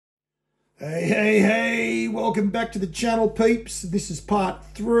Hey, welcome back to the channel, peeps. This is part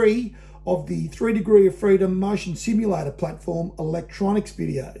 3 of the 3 Degree of Freedom motion simulator platform electronics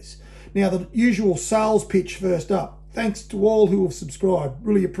videos. Now, the usual sales pitch first up. Thanks to all who have subscribed.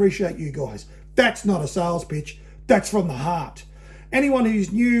 Really appreciate you guys. That's not a sales pitch. That's from the heart. Anyone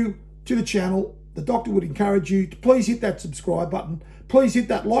who's new to the channel, the doctor would encourage you to please hit that subscribe button. Please hit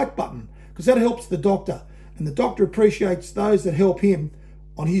that like button, because that helps the doctor. And the doctor appreciates those that help him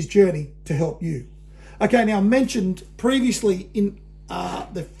on his journey to help you. Okay, now I mentioned previously in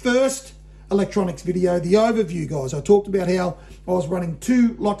the first electronics video, the overview, guys, I talked about how I was running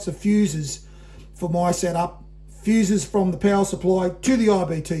 2 lots of fuses for my setup. Fuses from the power supply to the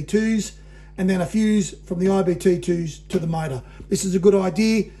IBT-2s, and then a fuse from the IBT-2s to the motor. This is a good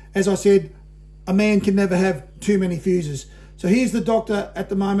idea. As I said, a man can never have too many fuses. So here's the doctor at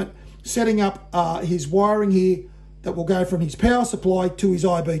the moment setting up his wiring here that will go from his power supply to his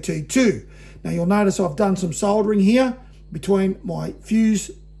IBT-2. Now you'll notice I've done some soldering here between my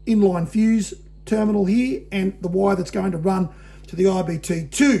inline fuse terminal here and the wire that's going to run to the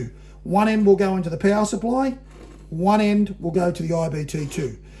IBT-2. One end will go into the power supply, one end will go to the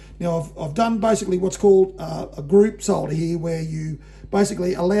IBT-2. Now I've done basically what's called a group solder here, where you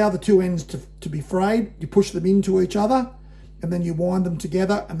basically allow the 2 ends to be frayed, you push them into each other, and then you wind them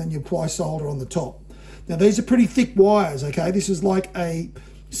together, and then you apply solder on the top. Now these are pretty thick wires, okay? This is like a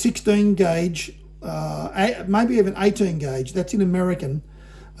 16 gauge, maybe even 18 gauge. That's in American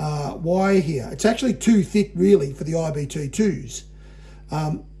wire here. It's actually too thick really for the IBT-2s.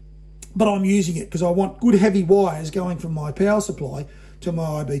 But I'm using it because I want good heavy wires going from my power supply to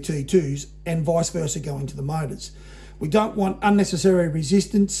my IBT-2s and vice versa going to the motors. We don't want unnecessary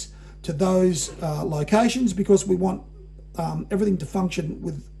resistance to those locations, because we want everything to function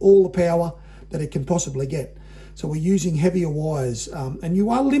with all the power that it can possibly get. So we're using heavier wires, and you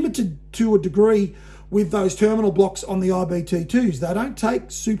are limited to a degree with those terminal blocks on the IBT-2s. They don't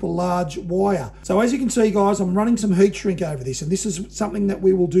take super large wire. So as you can see, guys, I'm running some heat shrink over this, and this is something that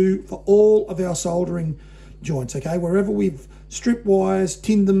we will do for all of our soldering joints, okay? Wherever we've stripped wires,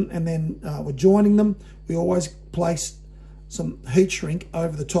 tinned them, and then we're joining them, we always place some heat shrink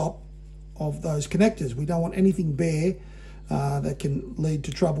over the top of those connectors. We don't want anything bare that can lead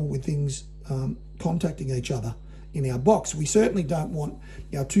to trouble with things contacting each other in our box. We certainly don't want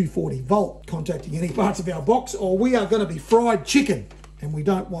our 240 volt contacting any parts of our box, or we are going to be fried chicken, and we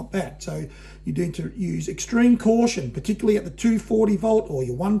don't want that. So you need to use extreme caution, particularly at the 240 volt or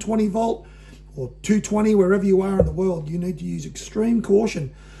your 120 volt or 220, wherever you are in the world. You need to use extreme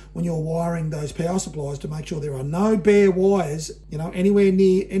caution when you're wiring those power supplies to make sure there are no bare wires, anywhere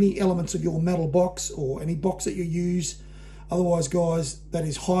near any elements of your metal box or any box that you use. Otherwise, guys, that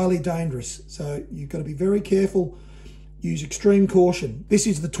is highly dangerous. So you've got to be very careful. Use extreme caution. This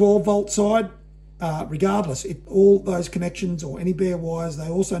is the 12 volt side. Regardless, all those connections or any bare wires, they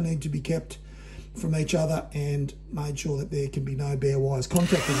also need to be kept from each other and made sure that there can be no bare wires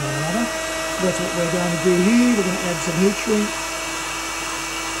contacting one another. So that's what we're going to do here. We're going to add some heat shrink.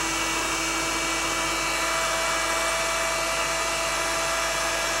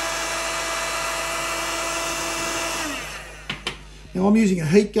 Now I'm using a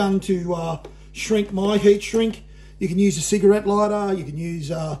heat gun to shrink my heat shrink. You can use a cigarette lighter. You can use,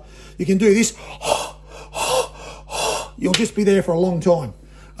 you can do this. You'll just be there for a long time.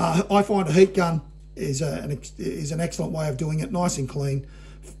 I find a heat gun is an excellent way of doing it. Nice and clean,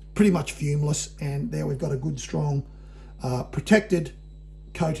 pretty much fumeless. And there we've got a good, strong, protected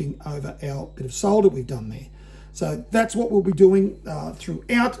coating over our bit of solder we've done there. So that's what we'll be doing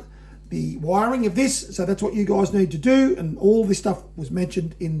throughout the wiring of this. So that's what you guys need to do, and all this stuff was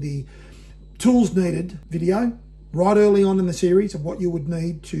mentioned in the tools needed video right early on in the series of what you would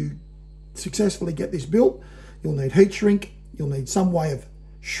need to successfully get this built. You'll need heat shrink, you'll need some way of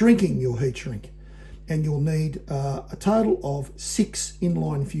shrinking your heat shrink, and you'll need a total of 6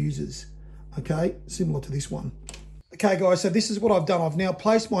 inline fuses, okay, similar to this one. Okay guys, so this is what I've done. I've now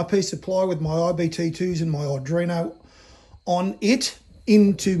placed my piece of ply with my IBT-2s and my Arduino on it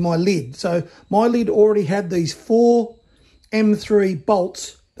into my lid. So my lid already had these 4 M3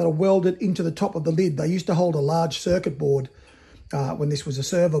 bolts that are welded into the top of the lid. They used to hold a large circuit board when this was a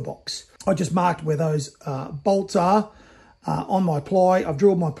server box. I just marked where those bolts are on my ply. I've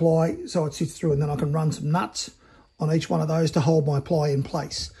drilled my ply so it sits through, and then I can run some nuts on each one of those to hold my ply in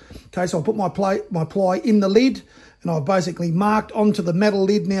place. Okay, so I put my ply in the lid, and I've basically marked onto the metal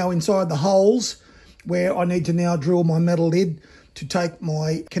lid now inside the holes where I need to now drill my metal lid to take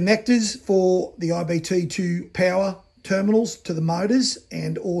my connectors for the IBT-2 power terminals to the motors,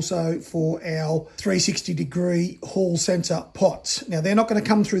 and also for our 360-degree hall sensor pots. Now, they're not going to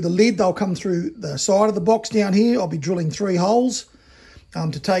come through the lid. They'll come through the side of the box down here. I'll be drilling 3 holes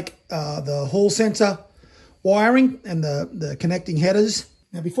to take the hall sensor wiring and the connecting headers.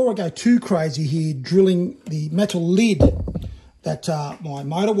 Now, before I go too crazy here drilling the metal lid that my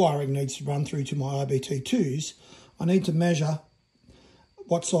motor wiring needs to run through to my IBT-2s, I need to measure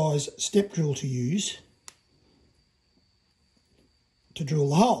what size step drill to use to drill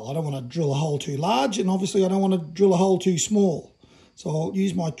the hole. I don't want to drill a hole too large, and obviously I don't want to drill a hole too small. So I'll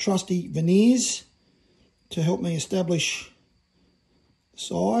use my trusty veneers to help me establish the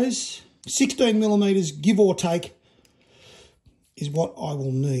size. 16 millimeters, give or take, is what I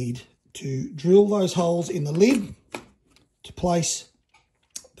will need to drill those holes in the lid to place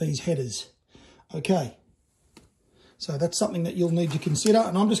these headers. Okay, so that's something that you'll need to consider,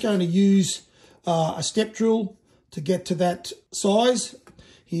 and I'm just going to use a step drill to get to that size.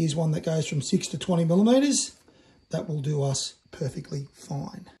 Here's one that goes from 6 to 20 millimeters. That will do us perfectly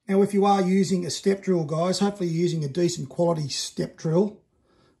fine. Now, if you are using a step drill, guys, hopefully you're using a decent quality step drill.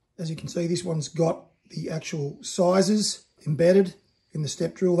 As you can see, this one's got the actual sizes embedded in the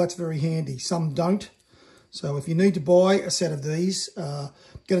step drill. That's very handy. Some don't. So if you need to buy a set of these,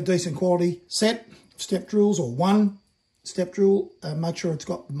 get a decent quality set of step drills, or one step drill, and make sure it's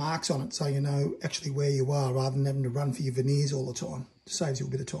got marks on it so you know actually where you are, rather than having to run for your veneers all the time. It saves you a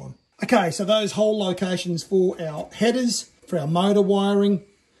bit of time. Okay, so those hole locations for our headers, for our motor wiring,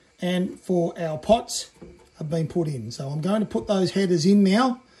 and for our pots have been put in. So I'm going to put those headers in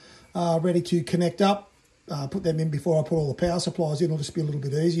now, ready to connect up. Put them in before I put all the power supplies in. It'll just be a little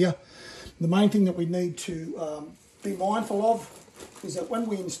bit easier. The main thing that we need to be mindful of is that when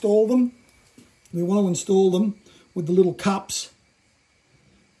we install them, we want to install them with the little cups,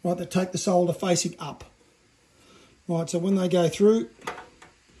 right, that take the solder facing up. Right, so when they go through,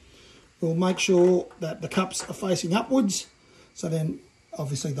 we'll make sure that the cups are facing upwards. So then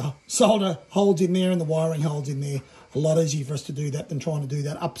obviously the solder holds in there and the wiring holds in there. A lot easier for us to do that than trying to do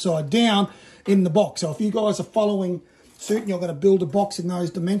that upside down in the box. So if you guys are following suit and you're going to build a box in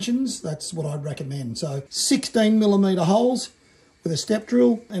those dimensions, that's what I'd recommend. So 16 millimeter holes with a step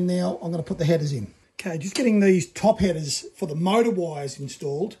drill, and now I'm going to put the headers in. Okay, just getting these top headers for the motor wires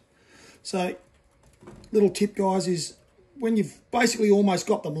installed. So little tip, guys, is when you've basically almost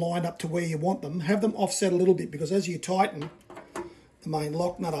got them lined up to where you want them, have them offset a little bit, because as you tighten the main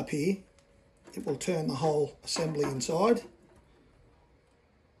lock nut up here, it will turn the whole assembly inside,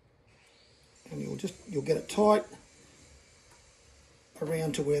 and you'll get it tight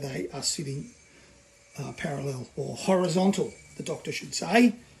around to where they are sitting parallel, or horizontal, the doctor should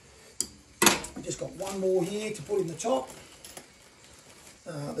say. I've just got one more here to put in the top.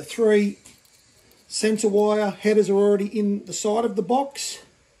 The 3 sensor wire headers are already in the side of the box.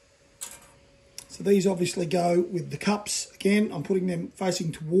 So these obviously go with the cups. Again, I'm putting them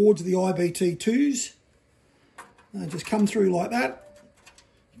facing towards the IBT-2s. Just come through like that.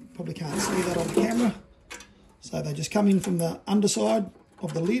 You probably can't see that on the camera. So they just come in from the underside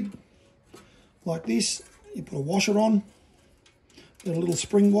of the lid, like this. You put a washer on, a little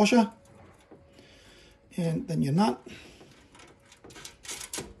spring washer, and then your nut.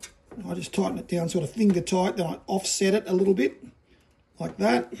 I just tighten it down sort of finger tight, then I offset it a little bit, like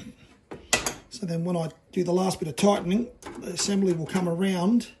that. So then when I do the last bit of tightening, the assembly will come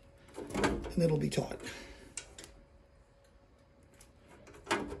around and it'll be tight.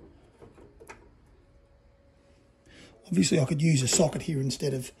 Obviously I could use a socket here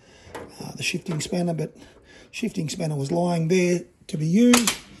instead of the shifting spanner, but shifting spanner was lying there to be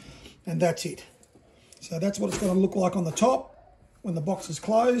used, and that's it. So that's what it's going to look like on the top when the box is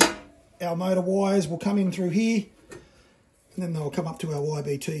closed. Our motor wires will come in through here, and then they'll come up to our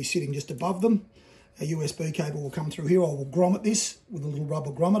IBT sitting just above them. A USB cable will come through here. I will grommet this with a little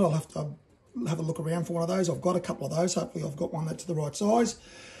rubber grommet. I'll have to have a look around for one of those. I've got a couple of those. Hopefully I've got one that's the right size.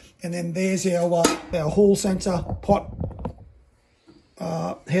 And then there's our hall sensor pot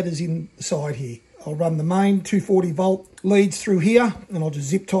headers in the side here. I'll run the main 240 volt leads through here, and I'll just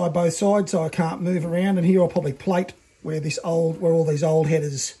zip tie both sides so I can't move around. And here I'll probably plate where all these old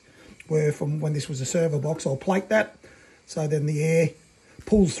headers were from when this was a server box. I'll plate that so then the air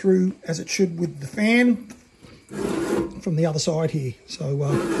pulls through as it should with the fan from the other side here. So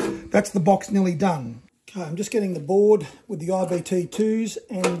that's the box nearly done. Okay, I'm just getting the board with the IBT-2s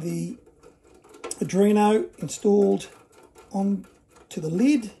and the Arduino installed onto the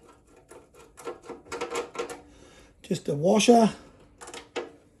lid. Just a washer.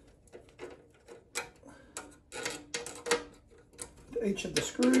 To each of the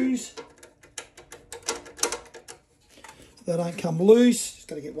screws. They don't come loose. Just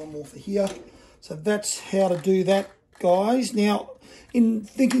got to get one more for here. So that's how to do that, guys. Now, in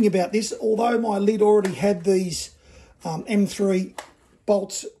thinking about this, although my lid already had these M3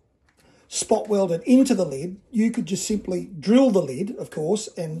 bolts spot welded into the lid, you could just simply drill the lid, of course,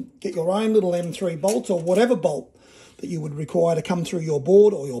 and get your own little M3 bolts or whatever bolt that you would require to come through your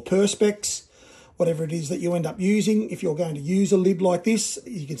board or your perspex, whatever it is that you end up using. If you're going to use a lid like this,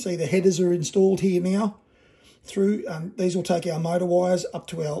 you can see the headers are installed here now. Through these will take our motor wires up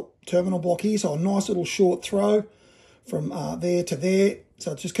to our terminal block here, so a nice little short throw from there to there.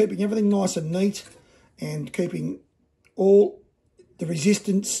 So it's just keeping everything nice and neat and keeping all the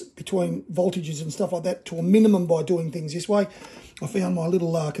resistance between voltages and stuff like that to a minimum by doing things this way. I found my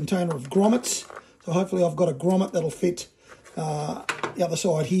little container of grommets, so hopefully I've got a grommet that'll fit the other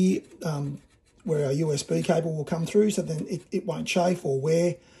side here where our USB cable will come through, so then it won't chafe or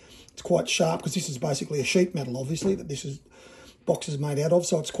wear. It's quite sharp because this is basically a sheet metal, obviously, that this box is made out of,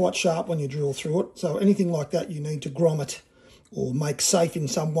 so it's quite sharp when you drill through it. So anything like that you need to grommet or make safe in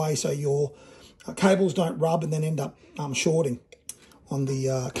some way so your cables don't rub and then end up shorting on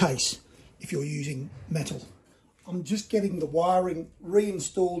the case if you're using metal. I'm just getting the wiring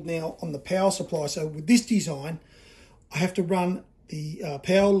reinstalled now on the power supply. So with this design, I have to run the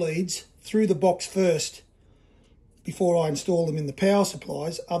power leads through the box first before I install them in the power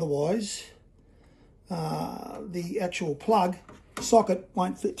supplies. Otherwise, the actual plug socket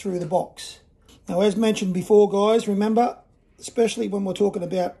won't fit through the box. Now, as mentioned before, guys, remember, especially when we're talking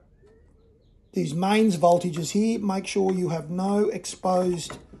about these mains voltages here, make sure you have no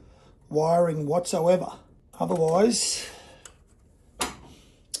exposed wiring whatsoever. Otherwise,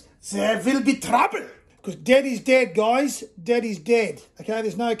 there will be trouble. Because dead is dead, guys. Dead is dead. Okay,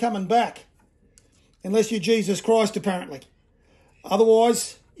 there's no coming back. Unless you're Jesus Christ, apparently.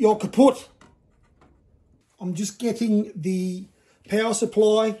 Otherwise, you're kaput. I'm just getting the power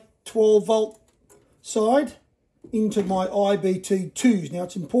supply 12 volt side into my IBT-2s. Now,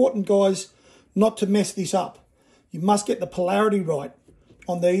 it's important, guys, not to mess this up. You must get the polarity right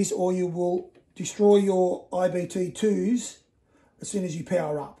on these or you will destroy your IBT-2s as soon as you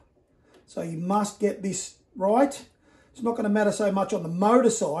power up. So you must get this right. It's not going to matter so much on the motor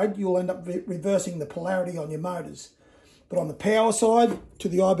side. You'll end up reversing the polarity on your motors. But on the power side, to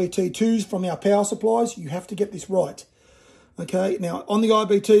the IBT-2s from our power supplies, you have to get this right. Okay, now on the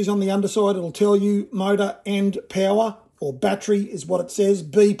IBTs on the underside, it'll tell you motor and power, or battery is what it says,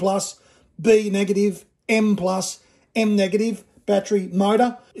 B plus, B negative, M plus, M negative, battery,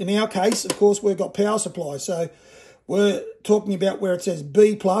 motor. In our case, of course, we've got power supplies. So we're talking about where it says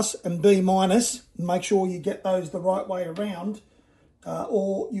B plus and B minus. Make sure you get those the right way around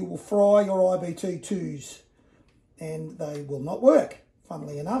or you will fry your IBT-2s and they will not work,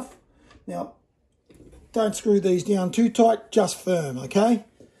 funnily enough. Now, don't screw these down too tight, just firm, okay?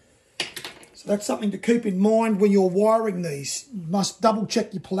 So that's something to keep in mind when you're wiring these. You must double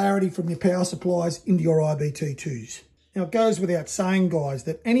check your polarity from your power supplies into your IBT-2s. Now, it goes without saying, guys,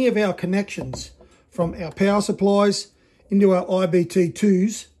 that any of our connections from our power supplies into our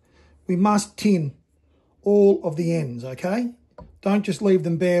IBT-2s, we must tin all of the ends, okay? Don't just leave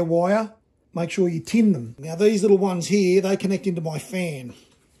them bare wire. Make sure you tin them. Now, these little ones here, they connect into my fan.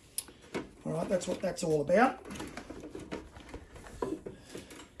 All right, that's what that's all about.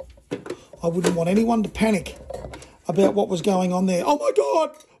 I wouldn't want anyone to panic about what was going on there. Oh my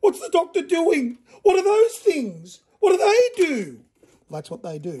God, what's the doctor doing? What are those things? What do they do? Well, that's what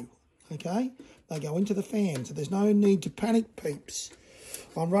they do, okay? They go into the fan, so there's no need to panic, peeps.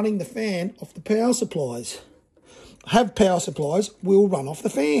 I'm running the fan off the power supplies. Have power supplies, will run off the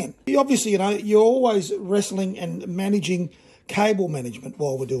fan. Obviously, you know, you're always wrestling and managing cable management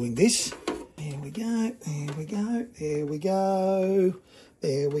while we're doing this. There we go, there we go, there we go,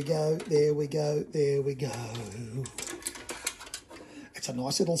 there we go, there we go, there we go. It's a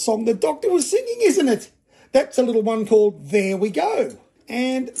nice little song the doctor was singing, isn't it? That's a little one called There We Go.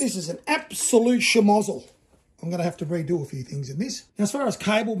 And this is an absolute schmozzle. I'm going to have to redo a few things in this. Now, as far as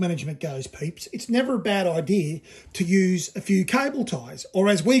cable management goes, peeps, it's never a bad idea to use a few cable ties, or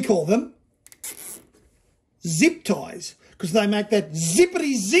as we call them, zip ties, because they make that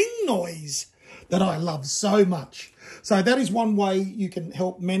zippity zing noise that I love so much. So that is one way you can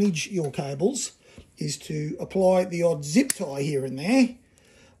help manage your cables, is to apply the odd zip tie here and there,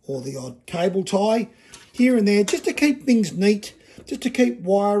 or the odd cable tie here and there, just to keep things neat, just to keep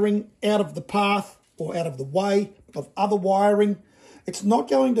wiring out of the path or out of the way of other wiring. It's not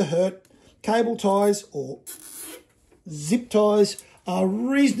going to hurt. Cable ties or zip ties are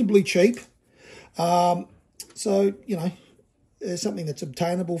reasonably cheap. So, you know, there's something that's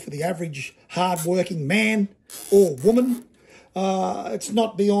obtainable for the average hard-working man or woman It's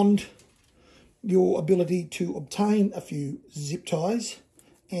not beyond your ability to obtain a few zip ties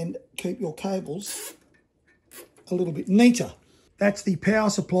and keep your cables a little bit neater. That's the power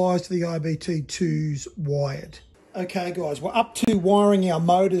supplies to the IBT-2s wired. Okay guys, we're up to wiring our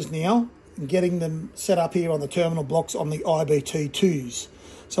motors now and getting them set up here on the terminal blocks on the IBT-2s.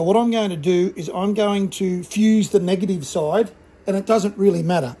 So what I'm going to do is I'm going to fuse the negative side, and it doesn't really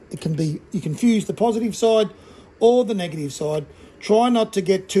matter. It can be, you can fuse the positive side or the negative side. Try not to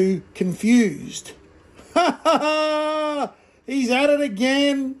get too confused. He's at it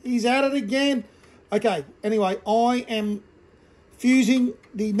again. He's at it again. Okay, anyway, I am fusing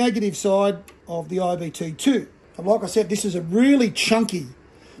the negative side of the IBT-2. And like I said, this is a really chunky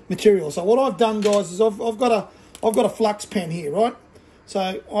material. So what I've done, guys, is I've got a flux pen here, right?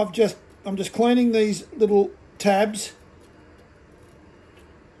 So I'm just cleaning these little tabs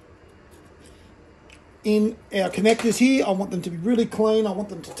in our connectors here. I want them to be really clean. I want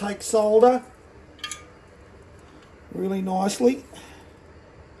them to take solder really nicely.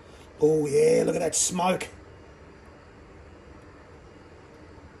 Oh yeah, look at that smoke.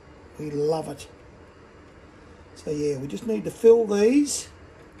 We love it. So yeah, we just need to fill these.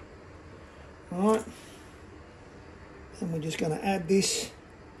 All right. And we're just going to add this.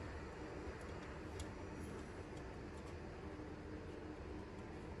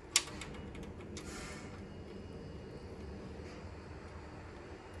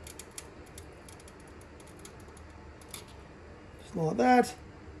 Just like that.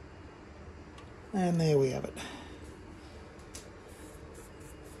 And there we have it.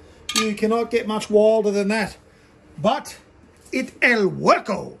 You cannot get much wilder than that. But it el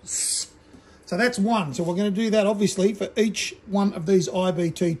workos. So that's one. So we're going to do that obviously for each one of these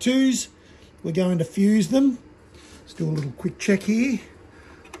IBT-2s. We're going to fuse them. Let's do a little quick check here.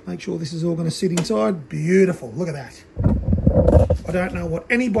 Make sure this is all going to sit inside. Beautiful. Look at that. I don't know what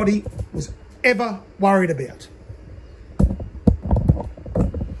anybody was ever worried about.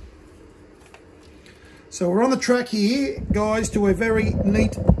 So we're on the track here, guys, to a very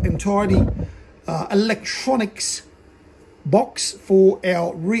neat and tidy electronics box for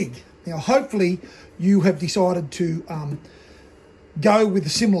our rig. Now, hopefully you have decided to go with a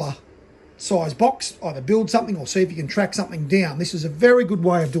similar size box, either build something or see if you can track something down. This is a very good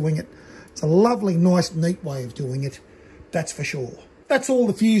way of doing it. It's a lovely, nice, neat way of doing it, that's for sure. That's all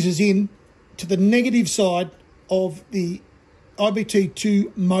the fuses in to the negative side of the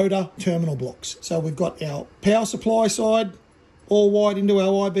IBT-2 motor terminal blocks. So we've got our power supply side all wired into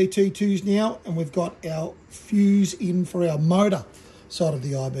our IBT-2s now, and we've got our fuse in for our motor side of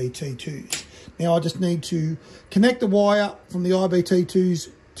the IBT-2s. Now I just need to connect the wire from the IBT-2s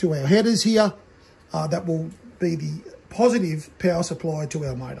to our headers here. That will be the positive power supply to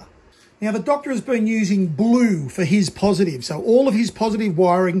our motor. Now the doctor has been using blue for his positive, so all of his positive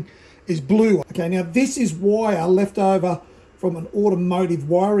wiring is blue. Okay, now this is wire left over from an automotive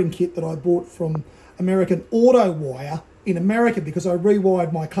wiring kit that I bought from American Auto Wire in America, because I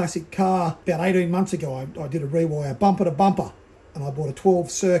rewired my classic car about 18 months ago. I did a rewire bumper to bumper, and I bought a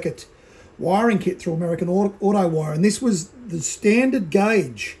 12 circuit wiring kit through American Auto Wire, and this was the standard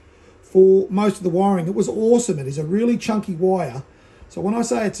gauge for most of the wiring. It was awesome. It is a really chunky wire. So when I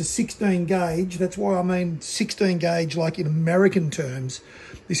say it's a 16 gauge, that's why I mean 16 gauge like in American terms.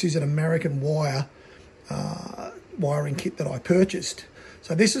 This is an American wire wiring kit that I purchased.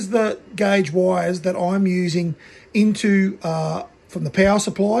 So this is the gauge wires that I'm using into from the power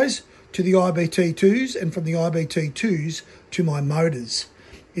supplies to the IBT-2s, and from the IBT-2s to my motors,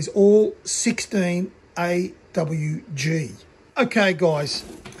 is all 16 AWG. Okay guys,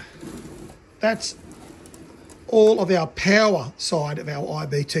 that's all of our power side of our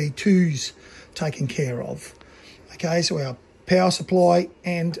IBT-2s taken care of. Okay, so our power supply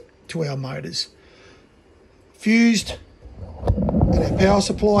and to our motors. Fused at our power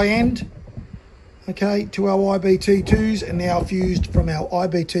supply end, okay, to our IBT-2s, and now fused from our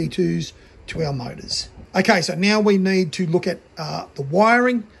IBT-2s to our motors. Okay, so now we need to look at the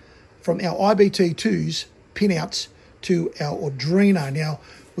wiring from our IBT-2s pinouts to our Arduino. Now,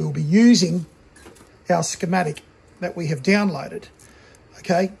 we'll be using our schematic that we have downloaded,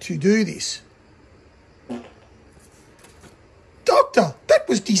 okay, to do this. Doctor, that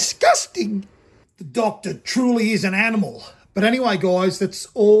was disgusting. The doctor truly is an animal. But anyway, guys, that's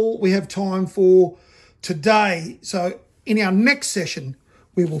all we have time for today. So in our next session,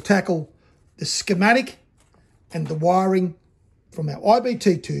 we will tackle the schematic and the wiring from our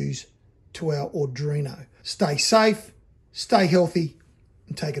IBT-2s to our Arduino. Stay safe, stay healthy,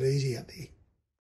 and take it easy out there.